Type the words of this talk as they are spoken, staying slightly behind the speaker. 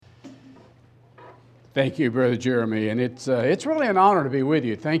Thank you, Brother Jeremy, and it's really an honor to be with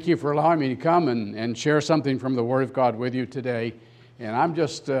you. Thank you for allowing me to come and share something from the Word of God with you today. And I've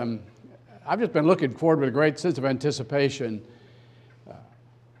just been looking forward with a great sense of anticipation.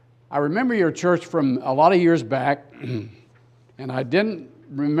 I remember your church from a lot of years back, and I didn't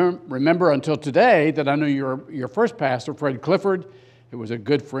remember until today that I knew your first pastor, Fred Clifford, who was a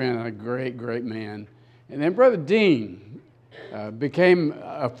good friend and a great, great man. And then Brother Dean became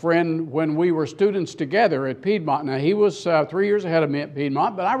a friend when we were students together at Piedmont. Now, he was 3 years ahead of me at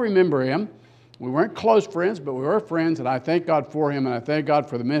Piedmont, but I remember him. We weren't close friends, but we were friends, and I thank God for him, and I thank God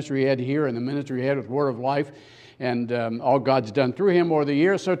for the ministry he had here and the ministry he had with Word of Life, and all God's done through him over the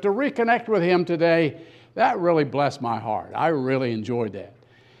years. So to reconnect with him today, that really blessed my heart. I really enjoyed that.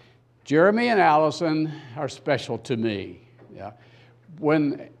 Jeremy and Allison are special to me. Yeah.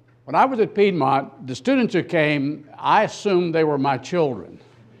 When I was at Piedmont, the students who came, I assumed they were my children.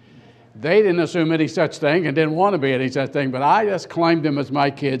 They didn't assume any such thing and didn't want to be any such thing, but I just claimed them as my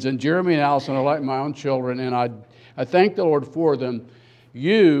kids, and Jeremy and Allison are like my own children, and I thank the Lord for them.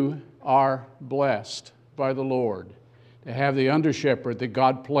 You are blessed by the Lord to have the under-shepherd that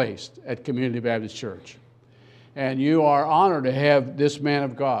God placed at Community Baptist Church. And you are honored to have this man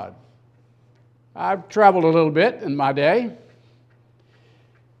of God. I've traveled a little bit in my day.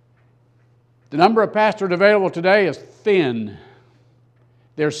 The number of pastors available today is thin.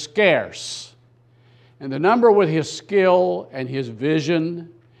 They're scarce. And the number with his skill and his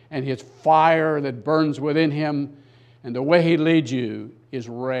vision and his fire that burns within him and the way he leads you is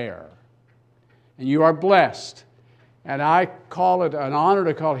rare. And you are blessed. And I call it an honor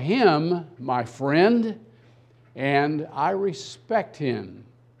to call him my friend, and I respect him,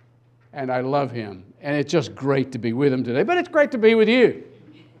 and I love him. And it's just great to be with him today. But it's great to be with you.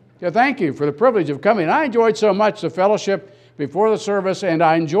 So thank you for the privilege of coming. I enjoyed so much the fellowship before the service, and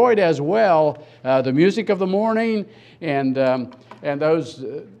I enjoyed as well the music of the morning and those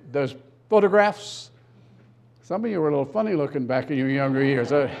photographs. Some of you were a little funny looking back in your younger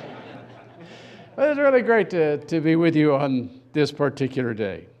years. It was really great to be with you on this particular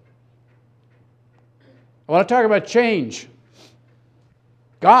day. I want to talk about change.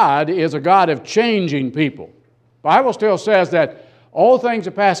 God is a God of changing people. The Bible still says that all things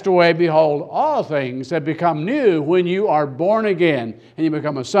have passed away. Behold, all things have become new when you are born again and you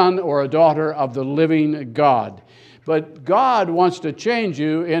become a son or a daughter of the living God. But God wants to change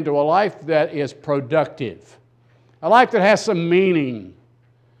you into a life that is productive, a life that has some meaning,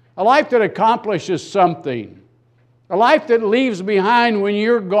 a life that accomplishes something, a life that leaves behind when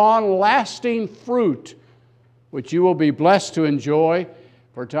you're gone lasting fruit, which you will be blessed to enjoy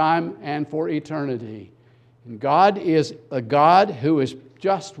for time and for eternity. And God is a God who is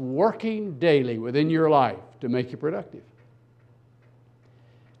just working daily within your life to make you productive.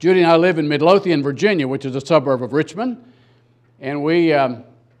 Judy and I live in Midlothian, Virginia, which is a suburb of Richmond. And we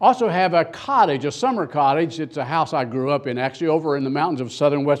also have a cottage, a summer cottage. It's a house I grew up in, actually, over in the mountains of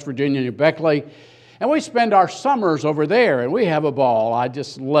southern West Virginia near Beckley. And we spend our summers over there, and we have a ball. I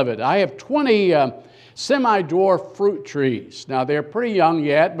just love it. I have 20 semi-dwarf fruit trees. Now, they're pretty young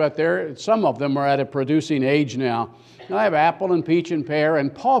yet, but some of them are at a producing age now. And I have apple and peach and pear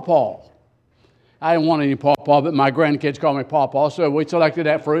and pawpaw. I didn't want any pawpaw, but my grandkids call me pawpaw, so we selected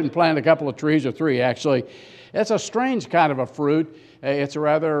that fruit and planted a couple of trees, or 3 actually. It's a strange kind of a fruit. It's a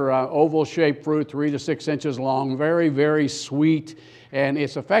rather oval-shaped fruit, 3 to 6 inches long, very, very sweet, and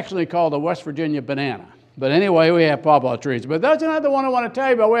it's affectionately called the West Virginia banana. But anyway, we have pawpaw trees. But that's another one I want to tell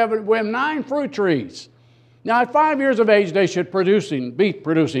you about. We have 9 fruit trees. Now, at 5 years of age, they should be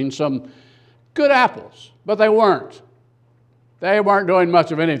producing some good apples, but they weren't. They weren't doing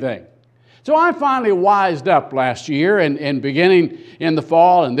much of anything. So I finally wised up last year, and beginning in the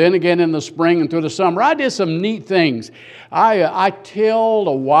fall and then again in the spring and through the summer, I did some neat things. I tilled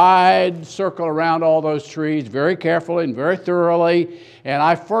a wide circle around all those trees very carefully and very thoroughly, and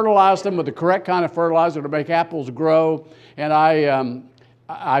I fertilized them with the correct kind of fertilizer to make apples grow, and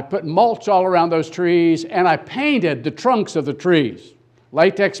I put mulch all around those trees, and I painted the trunks of the trees.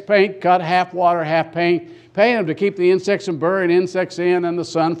 Latex paint, cut half water, half paint. Paint them to keep the insects from burying insects in and the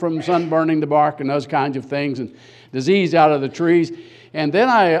sun from sunburning the bark and those kinds of things and disease out of the trees. And then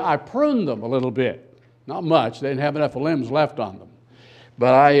I pruned them a little bit. Not much. They didn't have enough limbs left on them.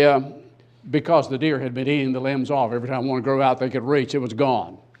 But because the deer had been eating the limbs off, every time one grew out they could reach, it was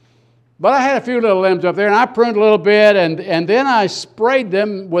gone. But I had a few little limbs up there, and I pruned a little bit, and then I sprayed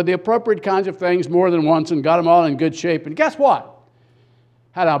them with the appropriate kinds of things more than once and got them all in good shape. And guess what?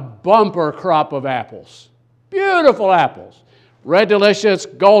 Had a bumper crop of apples. Beautiful apples. Red delicious,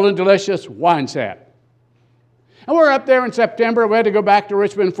 golden delicious, wine sap. And we're up there in September. We had to go back to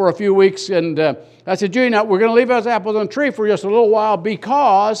Richmond for a few weeks. And I said, Judy, we're going to leave those apples on the tree for just a little while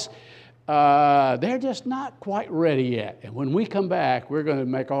because they're just not quite ready yet. And when we come back, we're going to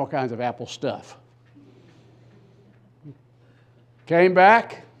make all kinds of apple stuff. Came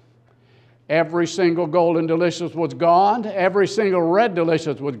back. Every single Golden Delicious was gone. Every single Red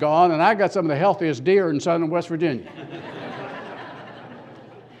Delicious was gone. And I got some of the healthiest deer in southern West Virginia.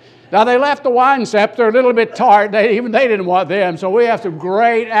 Now, they left the wine sap. They're a little bit tart. They didn't want them. So we have some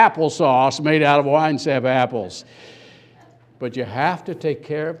great applesauce made out of wine sap apples. But you have to take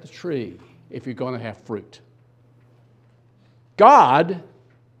care of the tree if you're going to have fruit. God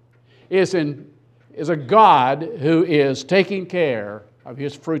is a God who is taking care of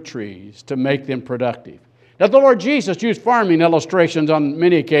his fruit trees to make them productive. Now, the Lord Jesus used farming illustrations on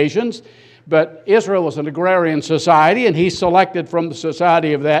many occasions, but Israel was an agrarian society, and he selected from the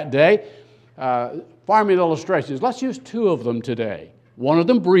society of that day farming illustrations. Let's use two of them today. One of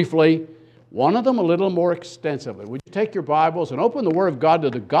them briefly, one of them a little more extensively. Would you take your Bibles and open the Word of God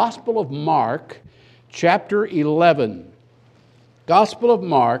to the Gospel of Mark, chapter 11. Gospel of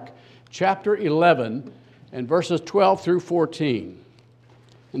Mark, chapter 11, and verses 12 through 14.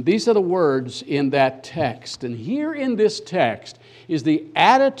 And these are the words in that text. And here in this text is the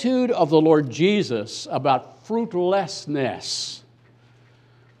attitude of the Lord Jesus about fruitlessness.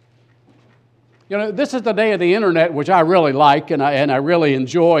 You know, this is the day of the internet, which I really like and I really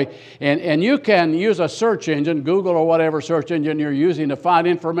enjoy. And you can use a search engine, Google or whatever search engine you're using, to find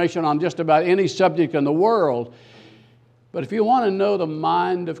information on just about any subject in the world. But if you want to know the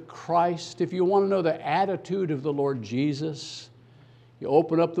mind of Christ, if you want to know the attitude of the Lord Jesus, you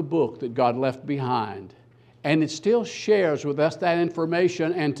open up the book that God left behind, and it still shares with us that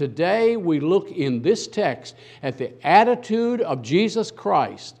information. And today we look in this text at the attitude of Jesus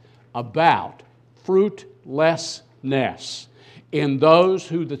Christ about fruitlessness in those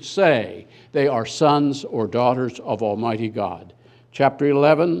who say they are sons or daughters of Almighty God. Chapter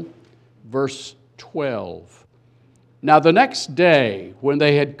 11, verse 12. Now the next day, when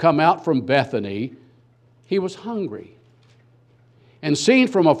they had come out from Bethany, he was hungry. And seeing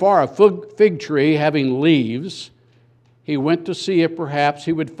from afar a fig tree having leaves, he went to see if perhaps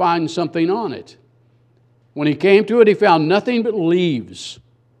he would find something on it. When he came to it, he found nothing but leaves,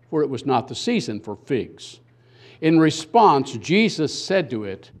 for it was not the season for figs. In response, Jesus said to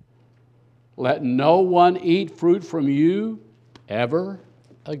it, "Let no one eat fruit from you ever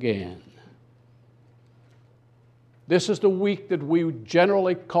again." This is the week that we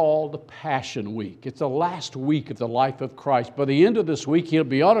generally call the Passion Week. It's the last week of the life of Christ. By the end of this week, he'll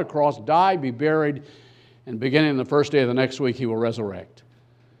be on a cross, die, be buried, and beginning the first day of the next week, he will resurrect.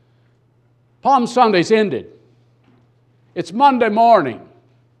 Palm Sunday's ended. It's Monday morning,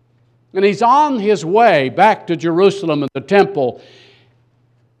 and he's on his way back to Jerusalem and the temple,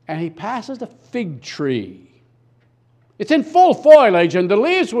 and he passes a fig tree. It's in full foliage, and the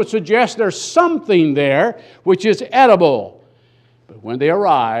leaves would suggest there's something there which is edible. But when they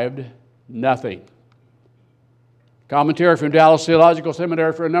arrived, nothing. Commentary from Dallas Theological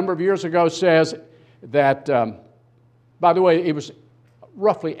Seminary for a number of years ago says that, by the way, it was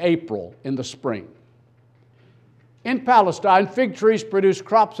roughly April in the spring. In Palestine, fig trees produce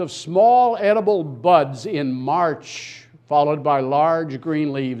crops of small edible buds in March, followed by large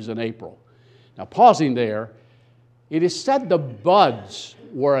green leaves in April. Now, pausing there, it is said the buds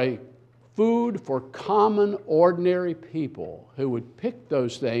were a food for common, ordinary people who would pick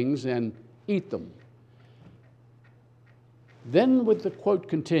those things and eat them. Then the quote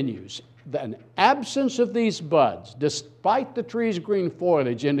continues, "An absence of these buds, despite the tree's green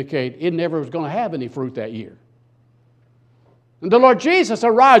foliage, indicate it never was going to have any fruit that year." And the Lord Jesus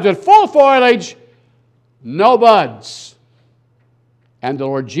arrives with full foliage, no buds. And the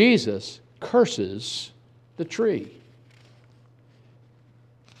Lord Jesus curses the tree.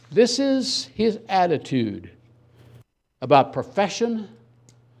 This is his attitude about profession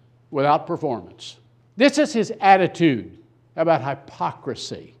without performance. This is his attitude about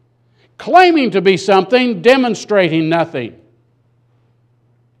hypocrisy. Claiming to be something, demonstrating nothing.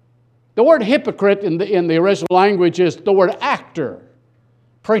 The word hypocrite in the original language is the word actor,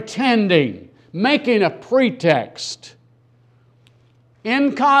 pretending, making a pretext.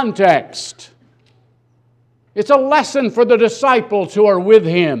 In context, it's a lesson for the disciples who are with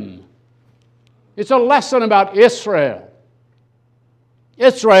him. It's a lesson about Israel.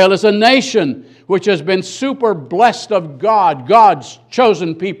 Israel is a nation which has been super blessed of God, God's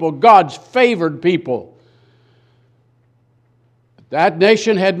chosen people, God's favored people. That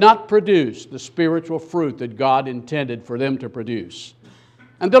nation had not produced the spiritual fruit that God intended for them to produce.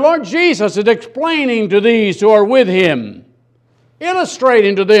 And the Lord Jesus is explaining to these who are with Him,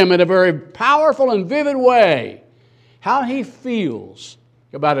 illustrating to them in a very powerful and vivid way how He feels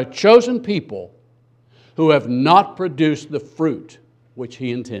about a chosen people who have not produced the fruit which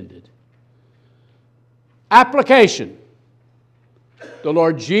He intended. Application. The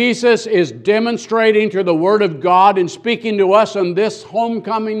Lord Jesus is demonstrating through the Word of God and speaking to us on this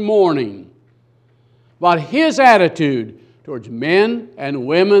homecoming morning about His attitude towards men and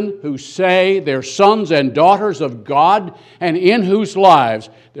women who say they're sons and daughters of God and in whose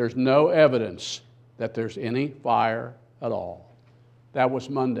lives there's no evidence that there's any fire at all. That was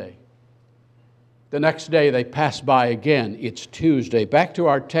Monday. The next day they passed by again. It's Tuesday. Back to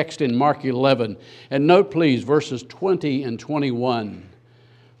our text in Mark 11. And note, please, verses 20 and 21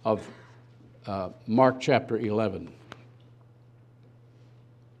 of Mark chapter 11.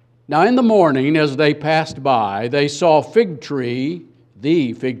 Now in the morning, as they passed by, they saw the fig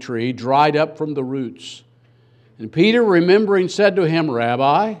tree, dried up from the roots. And Peter, remembering, said to him,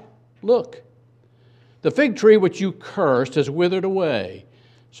 Rabbi, look, the fig tree which you cursed has withered away.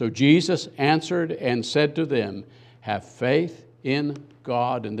 So Jesus answered and said to them, have faith in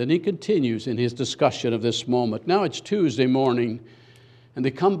God. And then he continues in his discussion of this moment. Now it's Tuesday morning, and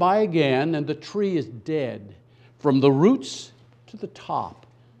they come by again, and the tree is dead from the roots to the top.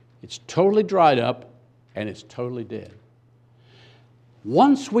 It's totally dried up, and it's totally dead.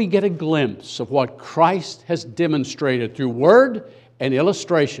 Once we get a glimpse of what Christ has demonstrated through word and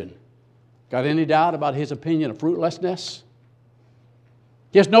illustration, got any doubt about His opinion of fruitlessness?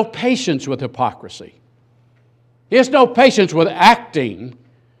 He has no patience with hypocrisy. He has no patience with acting,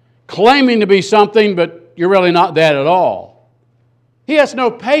 claiming to be something, but you're really not that at all. He has no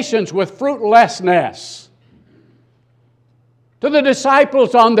patience with fruitlessness. To the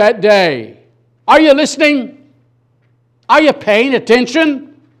disciples on that day, are you listening? Are you paying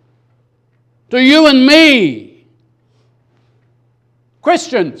attention? To you and me,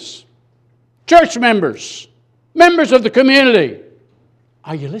 Christians, church members, members of the community,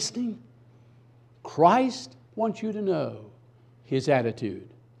 are you listening? Christ wants you to know His attitude,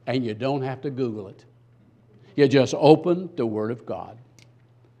 and you don't have to Google it. You just open the Word of God.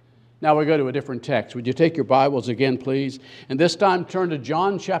 Now we go to a different text. Would you take your Bibles again, please? And this time turn to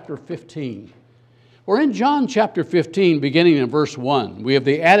John chapter 15. We're in John chapter 15, beginning in verse 1. We have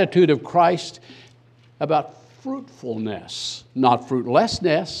the attitude of Christ about fruitfulness. Not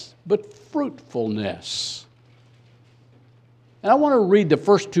fruitlessness, but fruitfulness. And I want to read the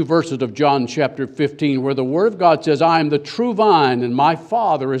first two verses of John chapter 15, where the Word of God says, I am the true vine, and my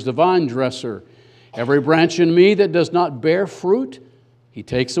Father is the vine dresser. Every branch in me that does not bear fruit, He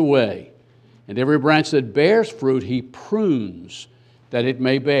takes away. And every branch that bears fruit, He prunes, that it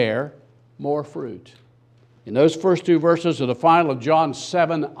may bear more fruit. In those first two verses are the final of John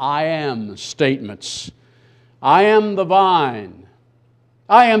 7 I am statements. I am the vine.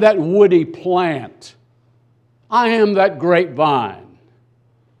 I am that woody plant. I am that grapevine.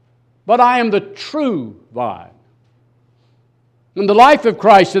 But I am the true vine. And the life of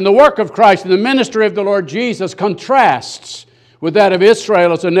Christ and the work of Christ and the ministry of the Lord Jesus contrasts with that of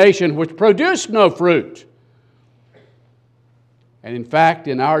Israel as a nation which produced no fruit. And in fact,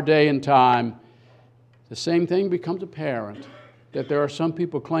 in our day and time, the same thing becomes apparent, that there are some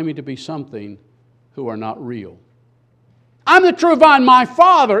people claiming to be something who are not real. I'm the true vine. My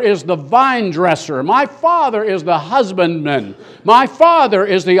Father is the vine dresser. My Father is the husbandman. My Father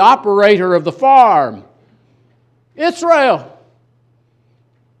is the operator of the farm. Israel,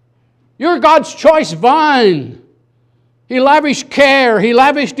 you're God's choice vine. He lavished care, He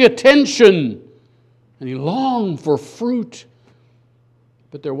lavished attention, and He longed for fruit.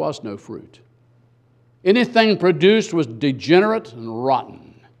 But there was no fruit. Anything produced was degenerate and rotten.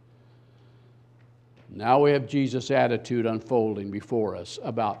 Now we have Jesus' attitude unfolding before us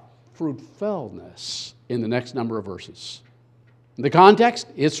about fruitfulness in the next number of verses. In the context,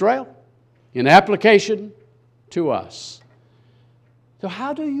 Israel. In application, to us. So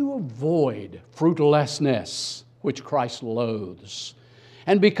how do you avoid fruitlessness, which Christ loathes,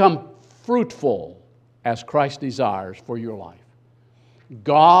 and become fruitful as Christ desires for your life?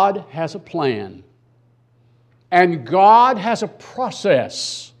 God has a plan, and God has a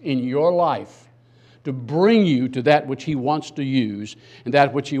process in your life to bring you to that which He wants to use, and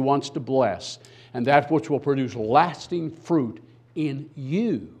that which He wants to bless, and that which will produce lasting fruit in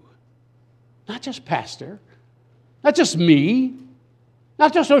you. Not just pastor, not just me,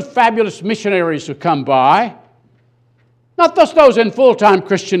 not just those fabulous missionaries who come by, not just those in full-time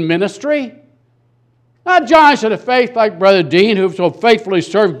Christian ministry. Not giants of the faith like Brother Dean, who so faithfully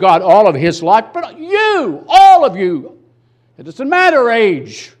served God all of his life, but you, all of you, It doesn't matter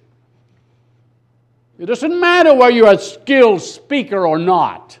age. It doesn't matter whether you're a skilled speaker or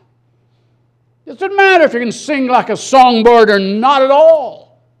not. It doesn't matter if you can sing like a songbird or not at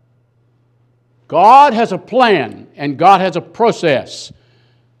all. God has a plan and God has a process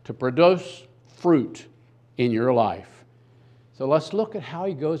to produce fruit in your life. So let's look at how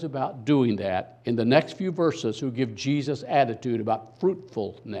He goes about doing that in the next few verses who give Jesus' attitude about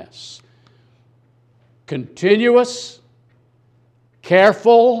fruitfulness. Continuous,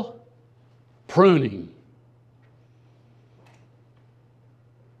 careful pruning.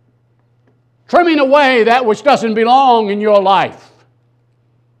 Trimming away that which doesn't belong in your life.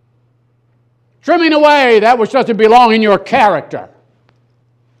 Trimming away that which doesn't belong in your character.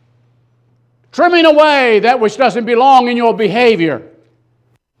 Trimming away that which doesn't belong in your behavior.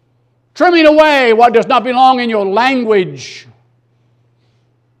 Trimming away what does not belong in your language.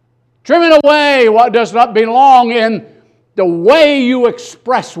 Trimming away what does not belong in the way you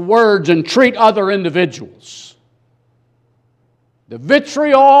express words and treat other individuals. The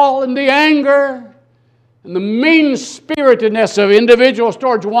vitriol and the anger and the mean-spiritedness of individuals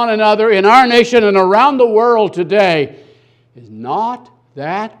towards one another in our nation and around the world today is not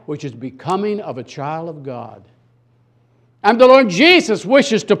that which is becoming of a child of God. And the Lord Jesus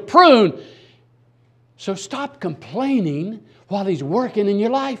wishes to prune. So stop complaining while He's working in your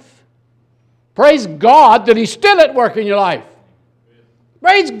life. Praise God that He's still at work in your life.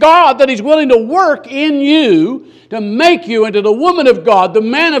 Praise God that He's willing to work in you to make you into the woman of God, the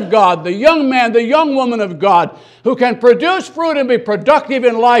man of God, the young man, the young woman of God who can produce fruit and be productive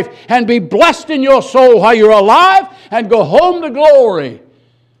in life and be blessed in your soul while you're alive and go home to glory,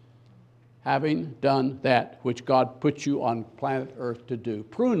 having done that which God put you on planet Earth to do.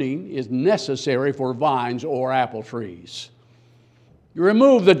 Pruning is necessary for vines or apple trees. You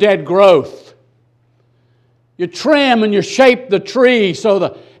remove the dead growth. You trim and you shape the tree so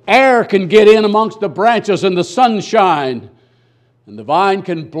the air can get in amongst the branches and the sunshine. And the vine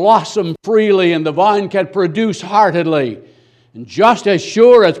can blossom freely and the vine can produce heartedly. And just as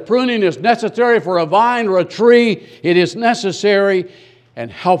sure as pruning is necessary for a vine or a tree, it is necessary and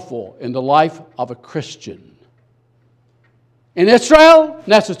helpful in the life of a Christian. In Israel,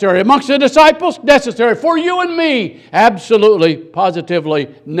 necessary. Amongst the disciples, necessary. For you and me, absolutely,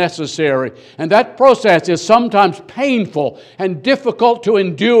 positively necessary. And that process is sometimes painful and difficult to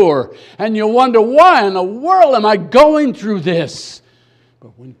endure. And you wonder, why in the world am I going through this?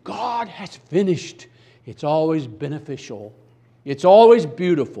 But when God has finished, it's always beneficial. It's always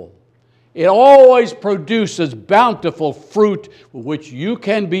beautiful. It always produces bountiful fruit with which you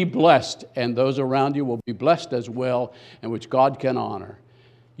can be blessed, and those around you will be blessed as well, and which God can honor.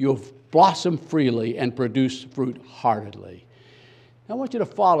 You'll blossom freely and produce fruit heartedly. Now, I want you to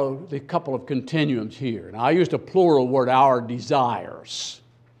follow the couple of continuums here. Now, I used a plural word, our desires.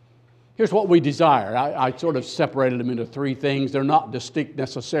 Here's what we desire. I sort of separated them into three things. They're not distinct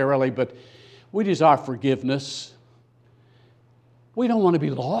necessarily, but we desire forgiveness. We don't want to be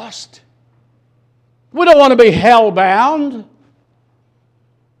lost. We don't want to be hell-bound.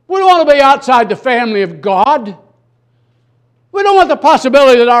 We don't want to be outside the family of God. We don't want the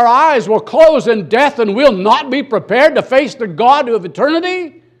possibility that our eyes will close in death and we'll not be prepared to face the God of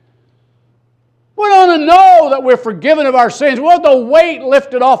eternity. We want to know that we're forgiven of our sins. We want the weight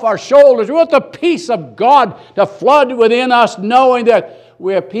lifted off our shoulders. We want the peace of God to flood within us, knowing that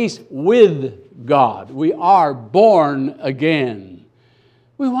we have peace with God. We are born again.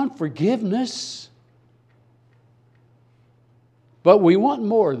 We want forgiveness. But we want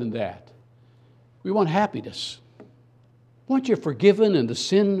more than that. We want happiness. Once you're forgiven and the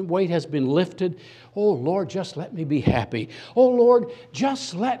sin weight has been lifted, oh Lord, just let me be happy. Oh Lord,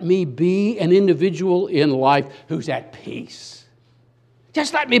 just let me be an individual in life who's at peace.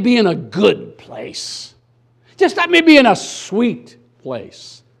 Just let me be in a good place. Just let me be in a sweet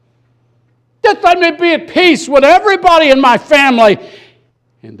place. Just let me be at peace with everybody in my family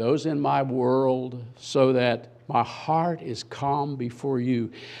and those in my world, so that my heart is calm before you.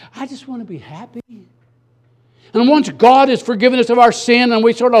 I just want to be happy. And once God has forgiven us of our sin and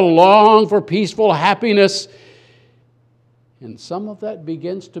we sort of long for peaceful happiness, and some of that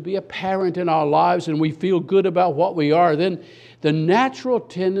begins to be apparent in our lives and we feel good about what we are, then the natural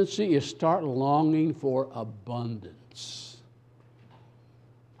tendency is start longing for abundance.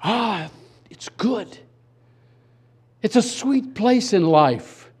 It's good. It's a sweet place in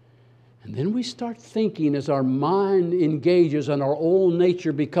life. And then we start thinking as our mind engages and our old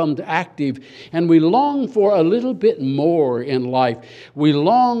nature becomes active, and we long for a little bit more in life. We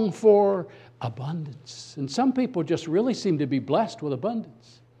long for abundance. And some people just really seem to be blessed with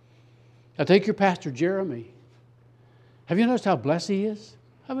abundance. Now take your Pastor Jeremy. Have you noticed how blessed he is?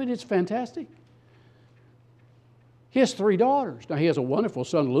 I mean, it's fantastic. He has 3 daughters. Now, he has a wonderful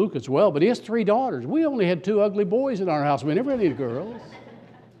son, Luke, as well, but he has 3 daughters. We only had 2 ugly boys in our house. We never had any girls.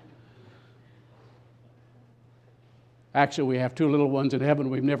 Actually, we have 2 little ones in heaven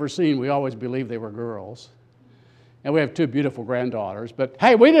we've never seen. We always believed they were girls. And we have 2 beautiful granddaughters. But,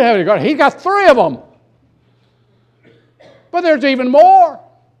 hey, we didn't have any girls. He got 3 of them. But there's even more.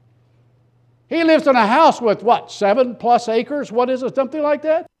 He lives in a house with, 7+ acres? What is it, something like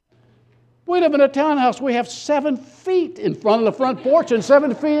that? We live in a townhouse. We have 7 feet in front of the front porch and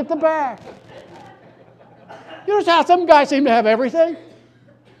 7 feet at the back. You notice how some guys seem to have everything?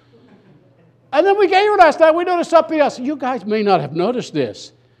 And then we gave her last night. We noticed something else. You guys may not have noticed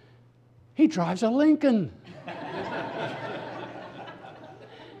this. He drives a Lincoln.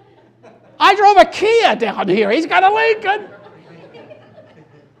 I drove a Kia down here. He's got a Lincoln.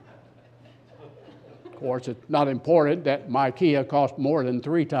 Of course, it's not important that my Kia cost more than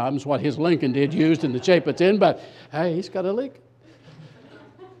 3 times what his Lincoln did used in the shape it's in, but hey, he's got a Lincoln.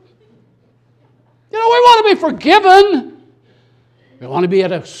 You know, we want to be forgiven. We want to be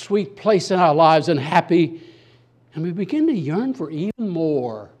at a sweet place in our lives and happy, and we begin to yearn for even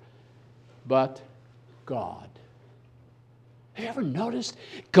more. But God. Have you ever noticed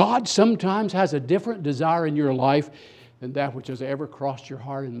God sometimes has a different desire in your life than that which has ever crossed your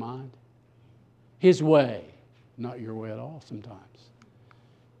heart and mind? His way, not your way at all sometimes.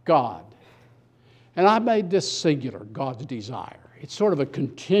 God. And I made this singular, God's desire. It's sort of a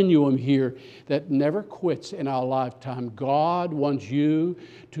continuum here that never quits in our lifetime. God wants you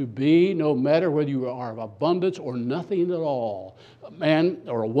to be, no matter whether you are of abundance or nothing at all, a man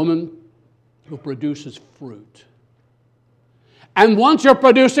or a woman who produces fruit. And once you're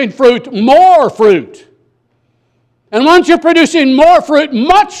producing fruit, more fruit. And once you're producing more fruit,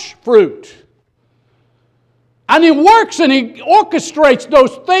 much fruit. And He works and He orchestrates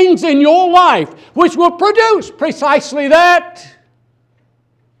those things in your life which will produce precisely that.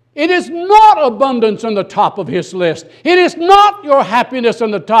 It is not abundance on the top of His list. It is not your happiness on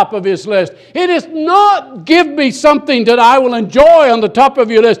the top of His list. It is not give me something that I will enjoy on the top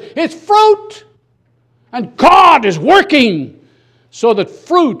of your list. It's fruit. And God is working so that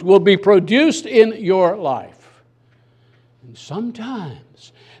fruit will be produced in your life. And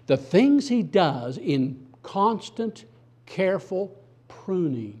sometimes the things He does in constant, careful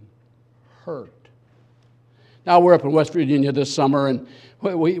pruning hurt. Now, we're up in West Virginia this summer, and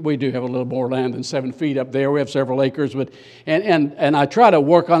we do have a little more land than 7 feet up there. We have several acres, but and I try to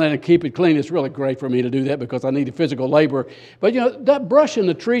work on it and keep it clean. It's really great for me to do that because I need physical labor. But, you know, that brush and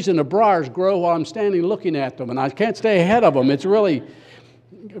the trees and the briars grow while I'm standing looking at them, and I can't stay ahead of them. It's really,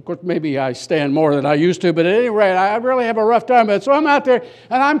 of course, maybe I stand more than I used to, but at any rate, I really have a rough time with it. So I'm out there,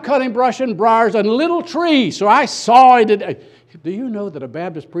 and I'm cutting brush and briars and little trees. So I saw it. Do you know that a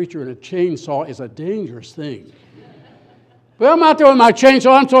Baptist preacher and a chainsaw is a dangerous thing? Well, I'm out there with my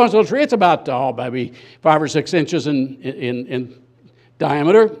chainsaw. I'm sawing this little tree. It's about, maybe 5 or 6 inches in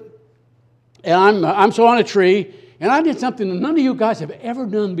diameter. And I'm sawing a tree, and I did something that none of you guys have ever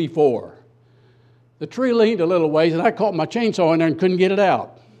done before. The tree leaned a little ways, and I caught my chainsaw in there and couldn't get it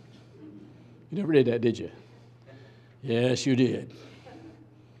out. You never did that, did you? Yes, you did.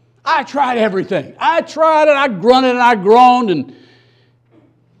 I tried everything. I tried it. I grunted and I groaned, and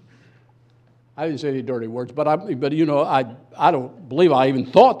I didn't say any dirty words, but I don't believe I even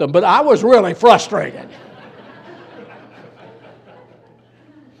thought them, but I was really frustrated.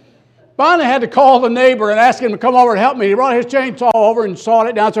 Finally, I had to call the neighbor and ask him to come over and help me. He brought his chainsaw over and sawed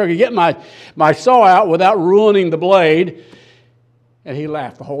it down so I could get my saw out without ruining the blade, and he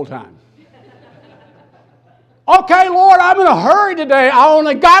laughed the whole time. Okay, Lord, I'm in a hurry today. I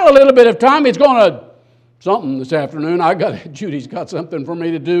only got a little bit of time. It's going to something this afternoon. Judy's got something for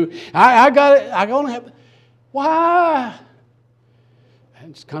me to do. I got it. I only have. Why?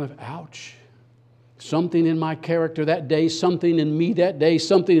 And it's kind of ouch. Something in my character that day, something in me that day,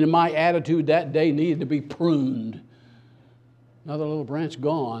 something in my attitude that day needed to be pruned. Another little branch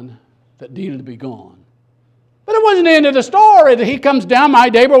gone that needed to be gone. But it wasn't the end of the story. He comes down, my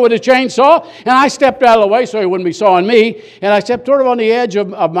neighbor, with a chainsaw, and I stepped out of the way so he wouldn't be sawing me. And I stepped sort of on the edge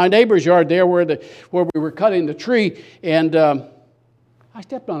of my neighbor's yard there where we were cutting the tree. And I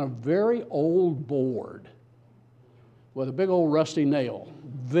stepped on a very old board with a big old rusty nail,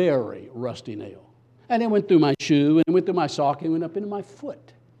 very rusty nail. And it went through my shoe, and it went through my sock, and went up into my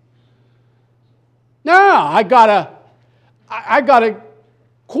foot. Now, I gotta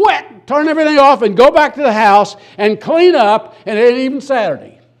quit, turn everything off, and go back to the house and clean up, and it ain't even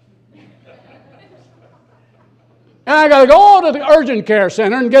Saturday. And I got to go to the urgent care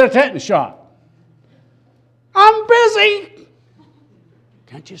center and get a tetanus shot. I'm busy.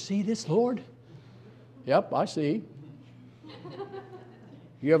 Can't you see this, Lord? Yep, I see.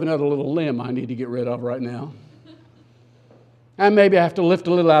 You have another little limb I need to get rid of right now. And maybe I have to lift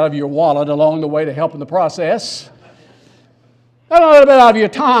a little out of your wallet along the way to help in the process. And a little bit out of your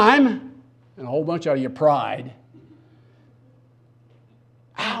time. And a whole bunch out of your pride.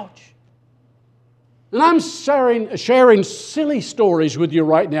 Ouch. And I'm sharing silly stories with you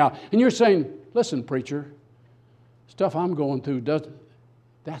right now. And you're saying, listen, preacher, stuff I'm going through,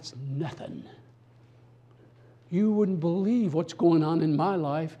 that's nothing. You wouldn't believe what's going on in my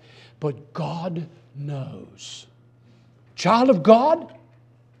life, but God knows. Child of God,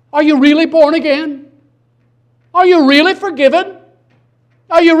 are you really born again? Are you really forgiven?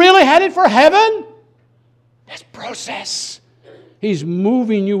 Are you really headed for heaven? That's process. He's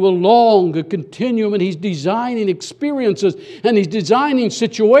moving you along a continuum, and He's designing experiences, and He's designing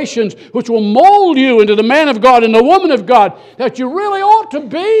situations which will mold you into the man of God and the woman of God that you really ought to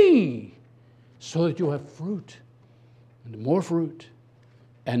be, so that you'll have fruit, and more fruit,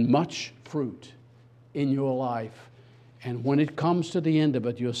 and much fruit in your life. And when it comes to the end of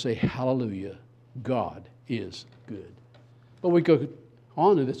it, you'll say, hallelujah, God is good. But we go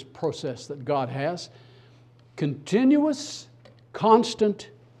on to this process that God has. Continuous, constant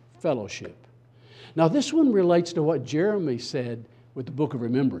fellowship. Now this one relates to what Jeremy said with the book of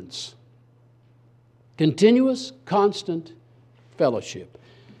remembrance. Continuous, constant fellowship.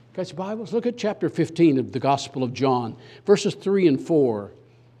 Got your Bibles? Look at chapter 15 of the Gospel of John, verses 3 and 4.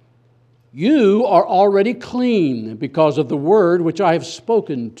 You are already clean because of the word which I have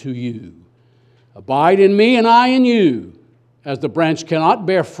spoken to you. Abide in me and I in you, as the branch cannot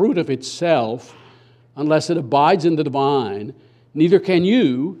bear fruit of itself unless it abides in the vine, neither can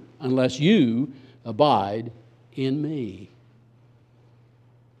you unless you abide in me.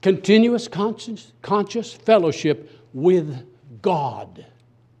 Continuous conscious fellowship with God.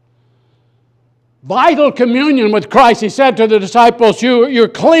 Vital communion with Christ. He said to the disciples, you're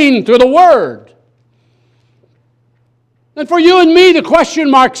clean through the Word. And for you and me, the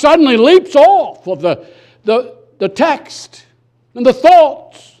question mark suddenly leaps off of the text and the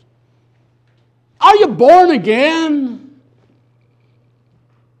thoughts. Are you born again?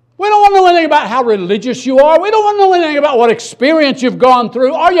 We don't want to know anything about how religious you are. We don't want to know anything about what experience you've gone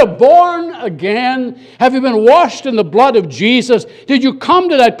through. Are you born again? Have you been washed in the blood of Jesus? Did you come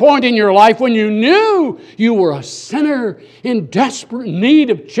to that point in your life when you knew you were a sinner in desperate need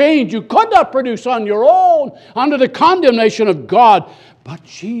of change? You could not produce on your own under the condemnation of God. But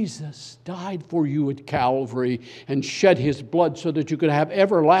Jesus died for you at Calvary and shed His blood so that you could have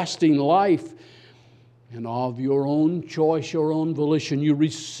everlasting life. And of your own choice, your own volition, you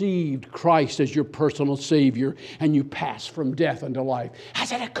received Christ as your personal Savior, and you passed from death unto life.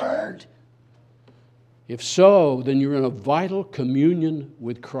 Has it occurred? If so, then you're in a vital communion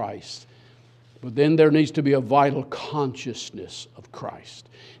with Christ. But then there needs to be a vital consciousness of Christ.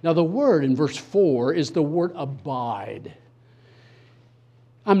 Now the word in verse 4 is the word abide.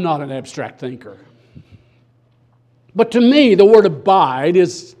 I'm not an abstract thinker. But to me, the word abide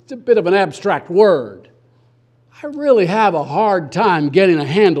is a bit of an abstract word. I really have a hard time getting a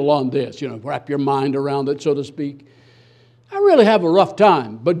handle on this, wrap your mind around it, so to speak. I really have a rough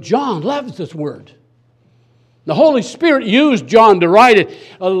time, but John loves this word. The Holy Spirit used John to write it.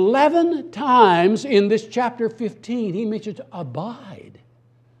 11 times in this chapter 15, he mentions abide.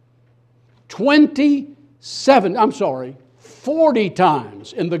 40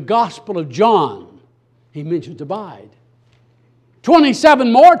 times in the Gospel of John, he mentions abide.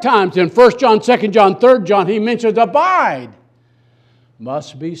 27 more times in 1 John, 2 John, 3 John, he mentions abide.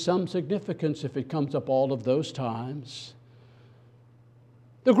 Must be some significance if it comes up all of those times.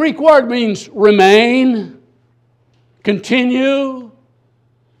 The Greek word means remain, continue,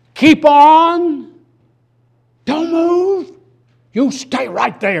 keep on, don't move. You stay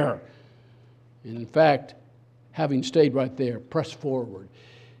right there. And in fact, having stayed right there, press forward.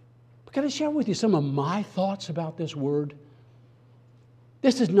 But can I share with you some of my thoughts about this word?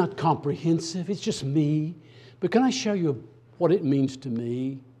 This is not comprehensive, it's just me. But can I show you what it means to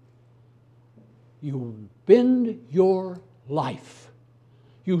me? You spend your life.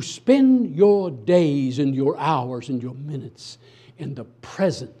 You spend your days and your hours and your minutes in the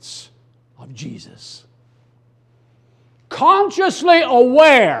presence of Jesus. Consciously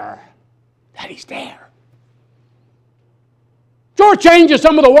aware that He's there. Sure changes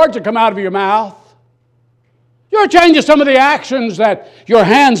some of the words that come out of your mouth. Sure changes some of the actions that your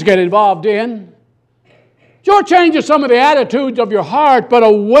hands get involved in. Sure changes some of the attitudes of your heart, but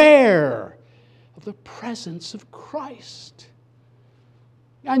aware of the presence of Christ.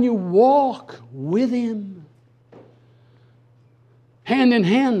 And you walk with Him hand in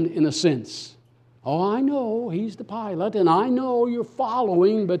hand in a sense. Oh, I know he's the pilot, and I know you're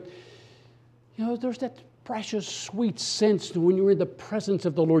following, but there's that precious, sweet sense when you're in the presence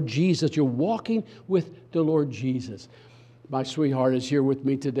of the Lord Jesus. You're walking with the Lord Jesus. My sweetheart is here with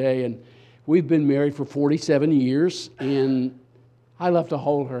me today, and we've been married for 47 years, and I love to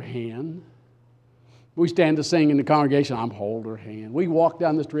hold her hand. We stand to sing in the congregation, I hold her hand. We walk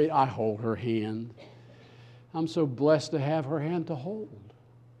down the street, I hold her hand. I'm so blessed to have her hand to hold.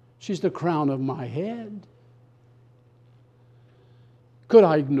 She's the crown of my head. Could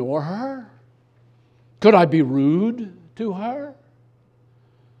I ignore her? Could I be rude to her?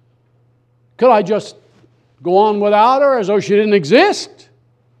 Could I just go on without her as though she didn't exist?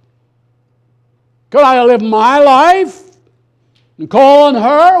 Could I live my life and call on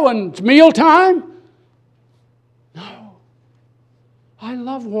her when it's mealtime? No. I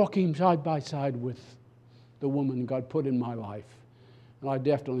love walking side by side with the woman God put in my life. And I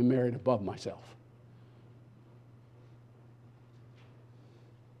definitely married above myself.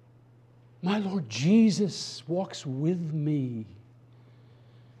 My Lord Jesus walks with me,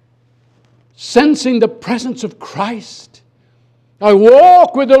 sensing the presence of Christ. I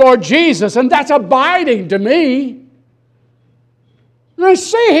walk with the Lord Jesus, and that's abiding to me. And I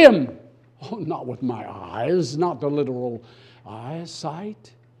see Him. Oh, not with my eyes, not the literal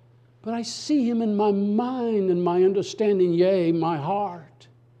eyesight, but I see Him in my mind and my understanding, yea, my heart.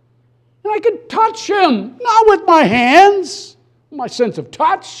 And I can touch Him, not with my hands, my sense of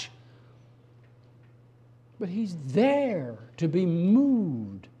touch, but He's there to be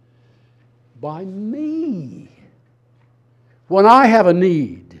moved by me when I have a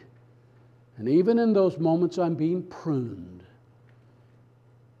need. And even in those moments I'm being pruned,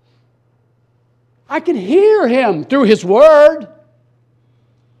 I can hear Him through His Word.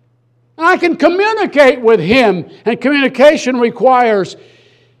 And I can communicate with Him. And communication requires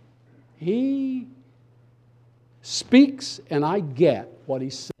He speaks and I get what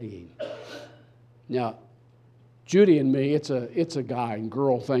He's saying. Now, Judy and me, it's a guy and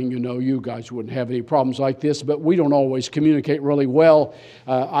girl thing. You guys wouldn't have any problems like this, but we don't always communicate really well.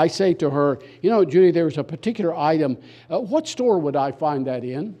 I say to her, Judy, there's a particular item. What store would I find that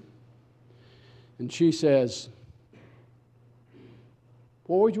in? And she says,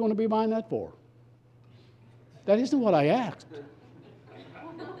 what would you want to be buying that for? That isn't what I asked.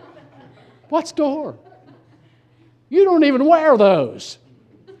 What store? You don't even wear those.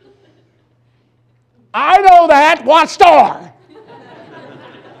 I know that. What store?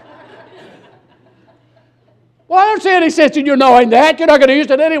 Well, I don't see any sense in you knowing that. You're not going to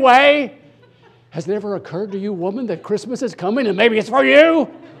use it anyway. Has it ever occurred to you, woman, that Christmas is coming and maybe it's for you?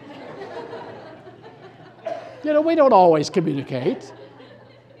 We don't always communicate.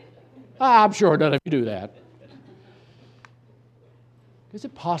 I'm sure none of you do that. Is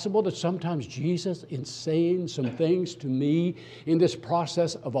it possible that sometimes Jesus, in saying some things to me in this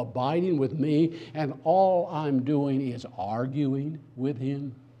process of abiding with me, and all I'm doing is arguing with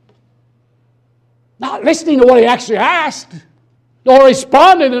Him? Not listening to what He actually asked, nor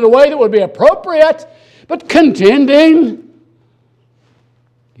responding in a way that would be appropriate, but contending.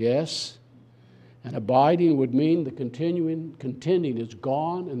 Yes, and abiding would mean the contending is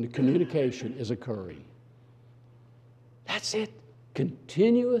gone and the communication is occurring. That's it.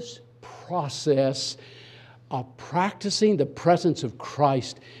 Continuous process of practicing the presence of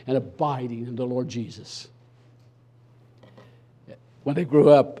Christ and abiding in the Lord Jesus. When they grew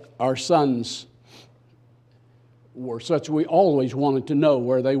up, our sons were such we always wanted to know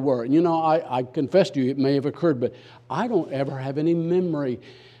where they were. And I confess to you, it may have occurred, but I don't ever have any memory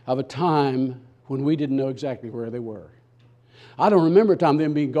of a time when we didn't know exactly where they were. I don't remember a time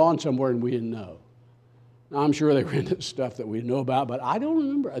them being gone somewhere and we didn't know. Now, I'm sure they were into stuff that we know about, but I don't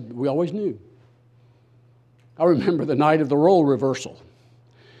remember. We always knew. I remember the night of the role reversal.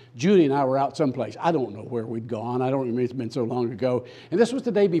 Judy and I were out someplace. I don't know where we'd gone. I don't remember. It's been so long ago. And this was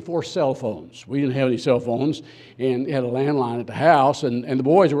the day before cell phones. We didn't have any cell phones and had a landline at the house. And the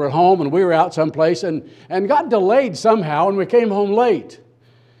boys were at home and we were out someplace and got delayed somehow and we came home late.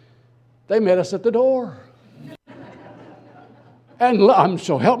 They met us at the door. And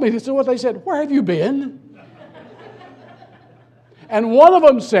so help me, this is what they said. Where have you been? And one of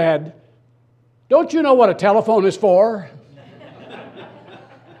them said, don't you know what a telephone is for?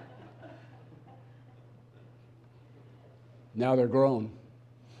 Now they're grown.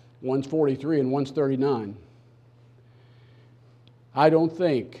 One's 43 and one's 39. I don't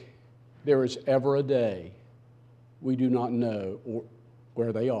think there is ever a day we do not know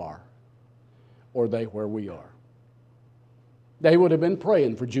where they are or they where we are. They would have been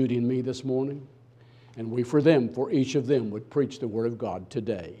praying for Judy and me this morning. And we for them, for each of them, would preach the Word of God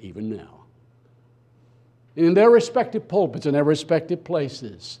today, even now. And in their respective pulpits and their respective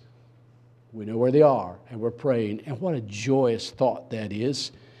places, we know where they are, and we're praying. And what a joyous thought that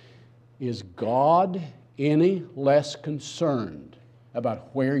is. Is God any less concerned about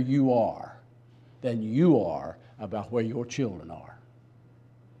where you are than you are about where your children are?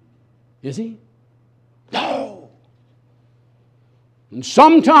 Is He? No! And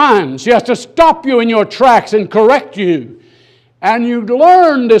sometimes He has to stop you in your tracks and correct you. And you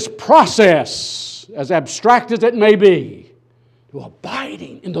learn this process, as abstract as it may be, to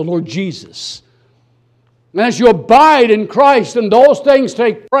abiding in the Lord Jesus. And as you abide in Christ and those things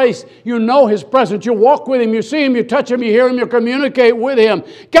take place, you know His presence. You walk with Him, you see Him, you touch Him, you hear Him, you communicate with Him.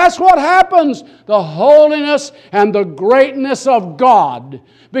 Guess what happens? The holiness and the greatness of God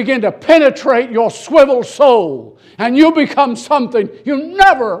begin to penetrate your swivel soul, and you become something you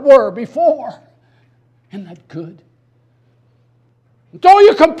never were before. Isn't that good? So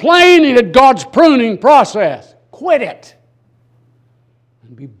you're complaining at God's pruning process. Quit it.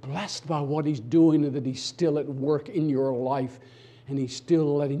 And be blessed by what He's doing, and that He's still at work in your life, and He's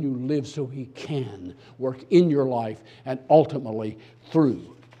still letting you live so He can work in your life and ultimately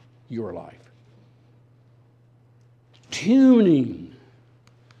through your life. Tuning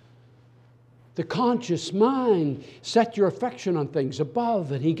the conscious mind. Set your affection on things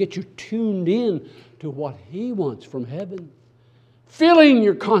above, and He gets you tuned in to what He wants from heaven. Filling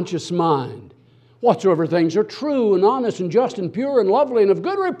your conscious mind. Whatsoever things are true and honest and just and pure and lovely and of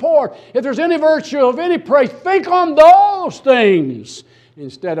good report, if there's any virtue, of any praise, think on those things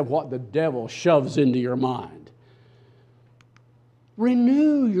instead of what the devil shoves into your mind.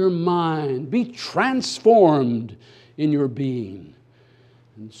 Renew your mind. Be transformed in your being.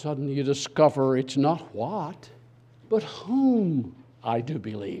 And suddenly you discover it's not what, but whom I do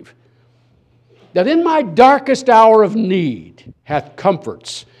believe. That in my darkest hour of need hath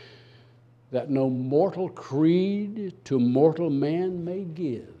comforts that no mortal creed to mortal man may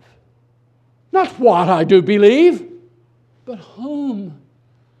give. Not what I do believe, but whom.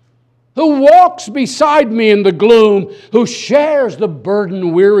 Who walks beside me in the gloom, who shares the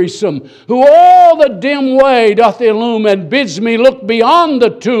burden wearisome, who all the dim way doth illume, and bids me look beyond the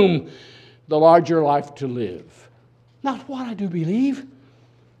tomb, the larger life to live. Not what I do believe,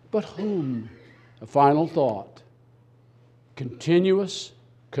 but whom. A final thought. Continuous,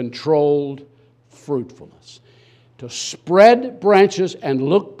 controlled fruitfulness. To spread branches and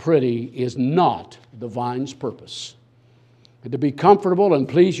look pretty is not the vine's purpose. And to be comfortable and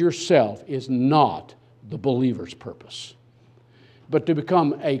please yourself is not the believer's purpose. But to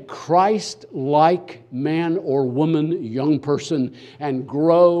become a Christ-like man or woman, young person, and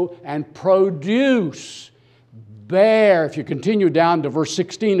grow and produce, bear, if you continue down to verse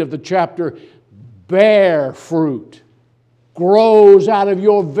 16 of the chapter, bear fruit, grows out of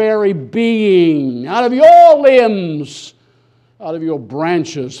your very being, out of your limbs, out of your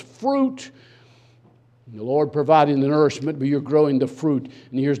branches, fruit. The Lord providing the nourishment, but you're growing the fruit.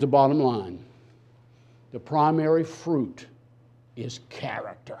 And here's the bottom line. The primary fruit is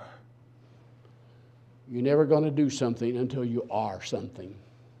character. You're never going to do something until you are something.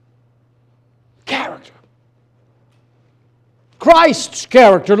 Character. Christ's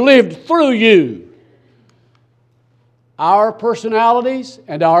character lived through you. Our personalities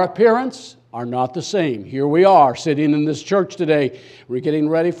and our appearance are not the same. Here we are sitting in this church today. We're getting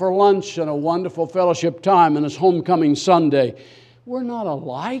ready for lunch and a wonderful fellowship time, and it's homecoming Sunday. We're not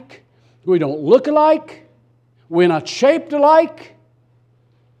alike. We don't look alike. We're not shaped alike.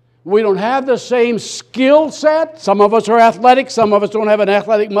 We don't have the same skill set. Some of us are athletic. Some of us don't have an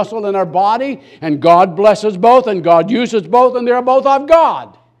athletic muscle in our body. And God blesses both, and God uses both, and they're both of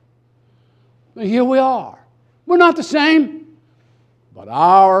God. But here we are. We're not the same, but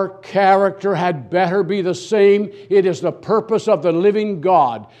our character had better be the same. It is the purpose of the living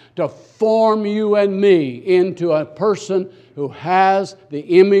God to form you and me into a person who has the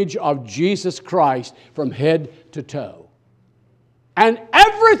image of Jesus Christ from head to toe. And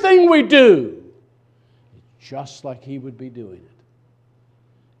everything we do is just like He would be doing it.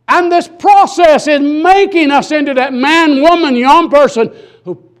 And this process is making us into that man, woman, young person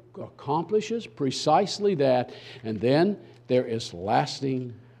who accomplishes precisely that, and then there is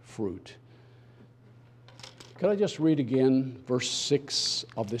lasting fruit. Could I just read again verse 6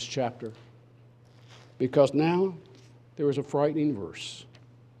 of this chapter? Because now there is a frightening verse.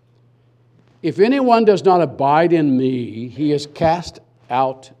 If anyone does not abide in me, he is cast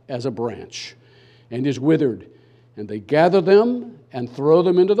out as a branch and is withered, and they gather them and throw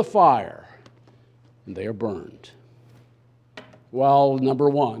them into the fire, and they are burned. Well, number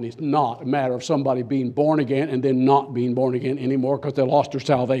one, it's not a matter of somebody being born again and then not being born again anymore because they lost their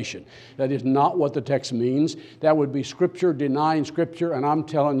salvation. That is not what the text means. That would be Scripture denying Scripture, and I'm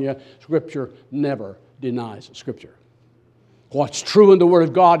telling you, Scripture never denies Scripture. What's true in the Word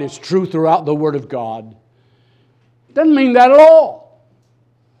of God is true throughout the Word of God. Doesn't mean that at all.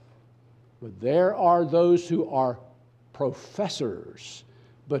 But there are those who are professors,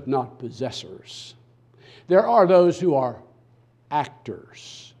 but not possessors. There are those who are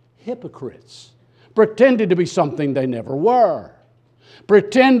actors, hypocrites, pretending to be something they never were,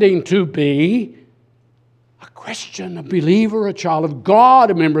 pretending to be a Christian, a believer, a child of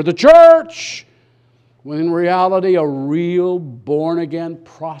God, a member of the church, when in reality a real born-again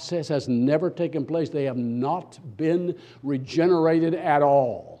process has never taken place. They have not been regenerated at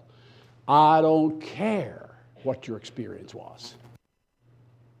all. I don't care what your experience was.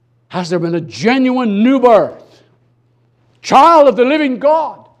 Has there been a genuine new birth? Child of the living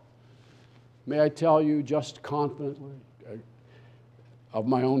God. May I tell you just confidently, of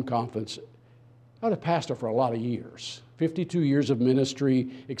my own confidence, I was a pastor for a lot of years. 52 years of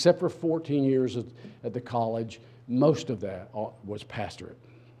ministry, except for 14 years at the college. Most of that was pastorate.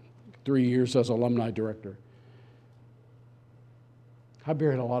 3 years as alumni director. I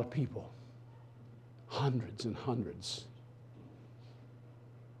buried a lot of people. Hundreds and hundreds.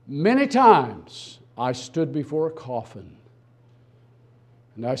 Many times I stood before a coffin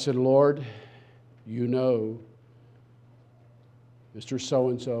and I said, Lord, you know Mr.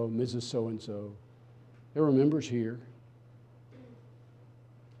 So-and-so, Mrs. So-and-so. There were members here.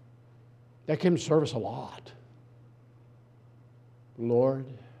 They came to service a lot. Lord,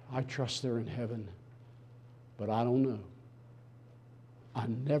 I trust they're in heaven, but I don't know. I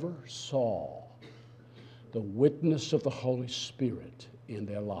never saw the witness of the Holy Spirit in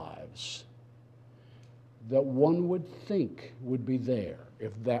their lives that one would think would be there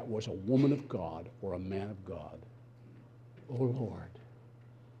if that was a woman of God or a man of God. Oh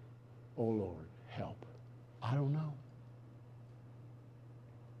Lord, help. I don't know.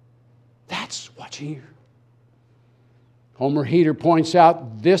 That's what's here. Homer Heater points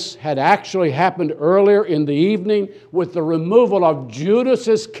out this had actually happened earlier in the evening with the removal of Judas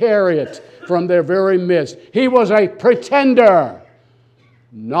Iscariot from their very midst. He was a pretender,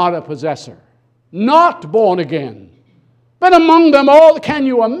 not a possessor, not born again. But among them all, can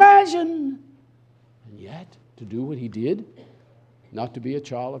you imagine? And yet, to do what he did, not to be a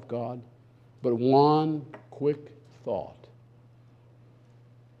child of God, but one quick thought.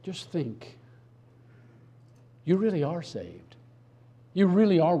 Just think. You really are saved. You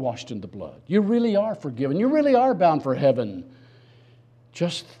really are washed in the blood. You really are forgiven. You really are bound for heaven.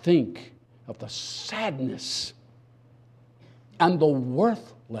 Just think of the sadness and the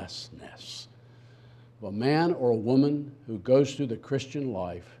worthlessness of a man or a woman who goes through the Christian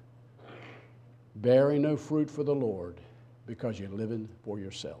life bearing no fruit for the Lord because you're living for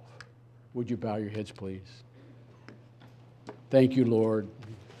yourself. Would you bow your heads, please? Thank you, Lord,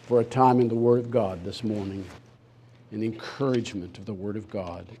 for a time in the Word of God this morning, an encouragement of the Word of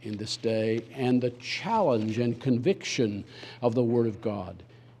God in this day, and the challenge and conviction of the Word of God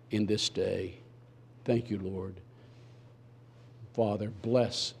in this day. Thank you, Lord. Father,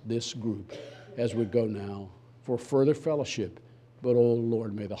 bless this group as we go now for further fellowship. But, oh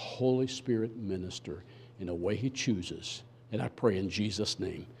Lord, may the Holy Spirit minister in a way He chooses. And I pray in Jesus'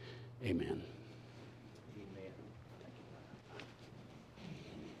 name, amen.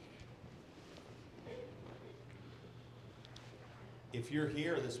 If you're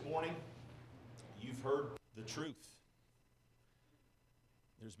here this morning, you've heard the truth.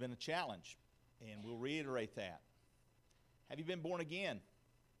 There's been a challenge, and we'll reiterate that. Have you been born again?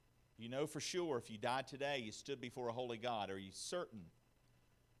 You know for sure if you died today, you stood before a holy God. Are you certain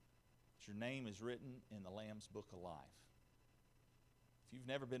that your name is written in the Lamb's Book of Life? If you've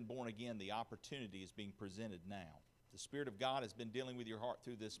never been born again, the opportunity is being presented now. The Spirit of God has been dealing with your heart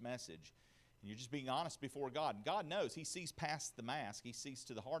through this message. And you're just being honest before God. And God knows. He sees past the mask. He sees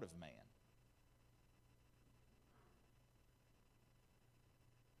to the heart of man.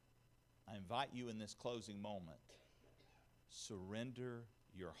 I invite you in this closing moment, surrender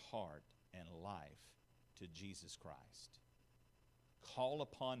your heart and life to Jesus Christ. Call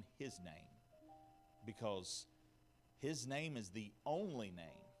upon His name, because His name is the only name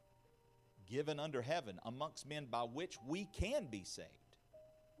given under heaven amongst men by which we can be saved.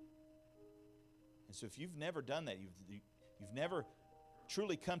 And so if you've never done that, you've never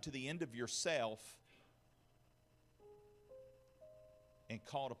truly come to the end of yourself and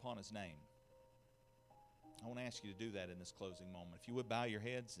called upon His name, I want to ask you to do that in this closing moment. If you would bow your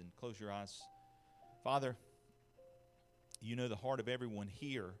heads and close your eyes. Father, You know the heart of everyone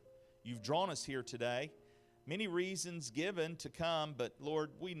here. You've drawn us here today. Many reasons given to come, but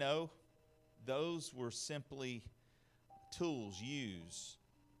Lord, we know those were simply tools used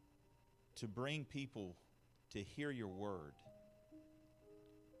to bring people to hear your word,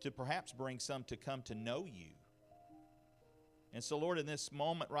 to perhaps bring some to come to know you. And so, Lord, in this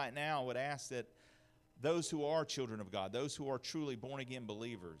moment right now, I would ask that those who are children of God, those who are truly born-again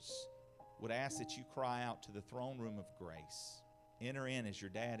believers, would ask that you cry out to the throne room of grace. Enter in, as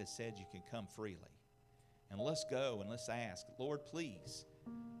your dad has said, you can come freely. And let's go and let's ask, Lord, please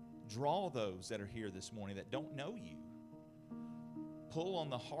draw those that are here this morning that don't know you. Pull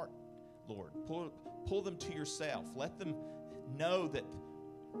on the heart, Lord. Pull them to yourself. Let them know that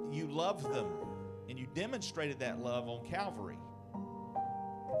you love them, and you demonstrated that love on Calvary.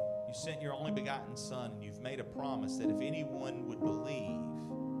 You sent your only begotten Son, and you've made a promise that if anyone would believe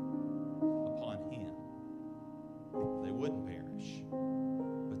upon him, they wouldn't perish,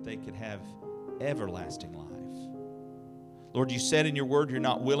 but they could have everlasting life. Lord, you said in your word you're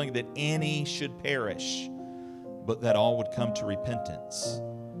not willing that any should perish, but that all would come to repentance.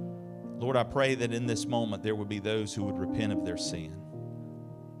 Lord, I pray that in this moment there would be those who would repent of their sin.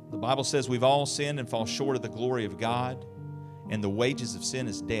 The Bible says we've all sinned and fall short of the glory of God, and the wages of sin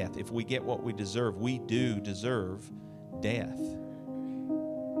is death. If we get what we deserve, we do deserve death.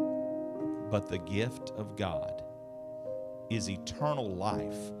 But the gift of God is eternal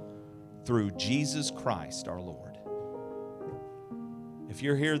life through Jesus Christ our Lord. If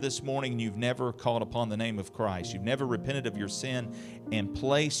you're here this morning and you've never called upon the name of Christ, you've never repented of your sin and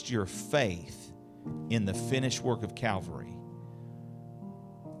placed your faith in the finished work of Calvary,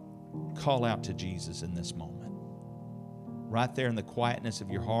 call out to Jesus in this moment. Right there in the quietness of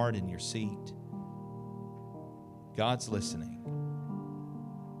your heart in your seat. God's listening,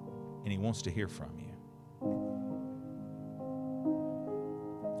 and He wants to hear from you.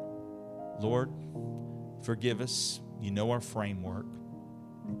 Lord, forgive us. You know our framework.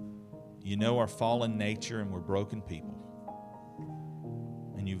 You know our fallen nature, and we're broken people.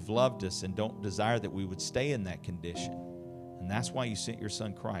 And you've loved us and don't desire that we would stay in that condition. And that's why you sent your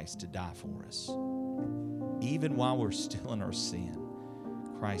Son Christ to die for us. Even while we're still in our sin,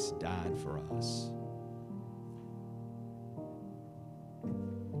 Christ died for us.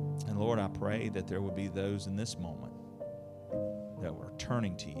 And Lord, I pray that there would be those in this moment that were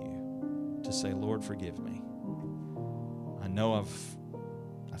turning to you to say, Lord, forgive me. I know I've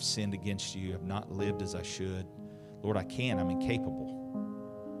sinned against you. I've not lived as I should. Lord, I can't. I'm incapable.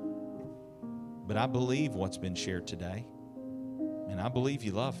 But I believe what's been shared today. And I believe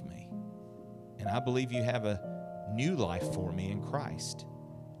you love me. And I believe you have a new life for me in Christ.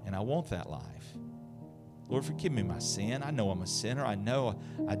 And I want that life. Lord, forgive me my sin. I know I'm a sinner. I know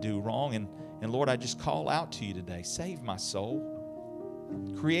I do wrong. And Lord, I just call out to you today. Save my soul.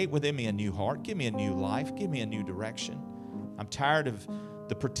 Create within me a new heart. Give me a new life. Give me a new direction. I'm tired of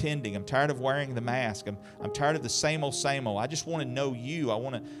the pretending. I'm tired of wearing the mask. I'm tired of the same old, same old. I just want to know you. I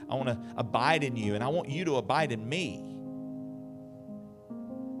want to abide in you. And I want you to abide in me.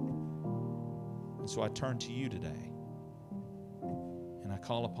 And so I turn to you today, and I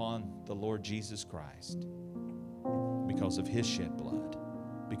call upon the Lord Jesus Christ because of his shed blood,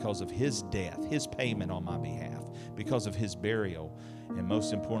 because of his death, his payment on my behalf, because of his burial, and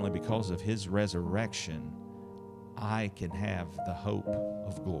most importantly, because of his resurrection, I can have the hope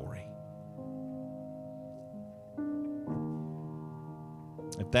of glory.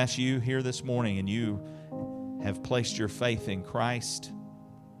 If that's you here this morning and you have placed your faith in Christ,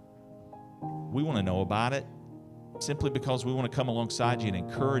 we want to know about it simply because we want to come alongside you and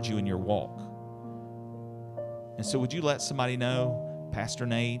encourage you in your walk. And so would you let somebody know, Pastor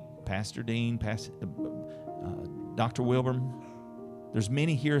Nate, Pastor Dean, Dr. Wilburn, there's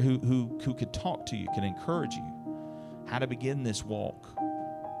many here who could talk to you, can encourage you how to begin this walk.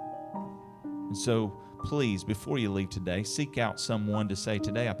 And so please, before you leave today, seek out someone to say,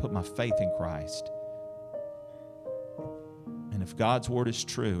 today I put my faith in Christ. And if God's word is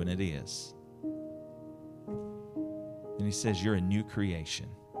true, and it is, and he says you're a new creation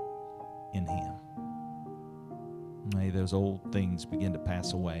in him. May those old things begin to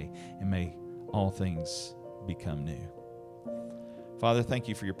pass away, and may all things become new. Father, thank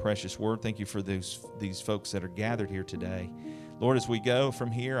you for your precious word. Thank you for these folks that are gathered here today. Lord, as we go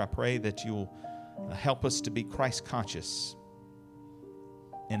from here, I pray that you'll help us to be Christ conscious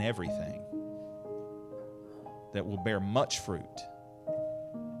in everything, that will bear much fruit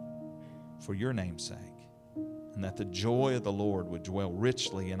for your name's sake. And that the joy of the Lord would dwell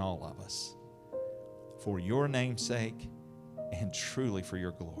richly in all of us for your name's sake and truly for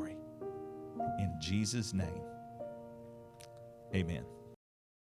your glory. In Jesus' name, Amen.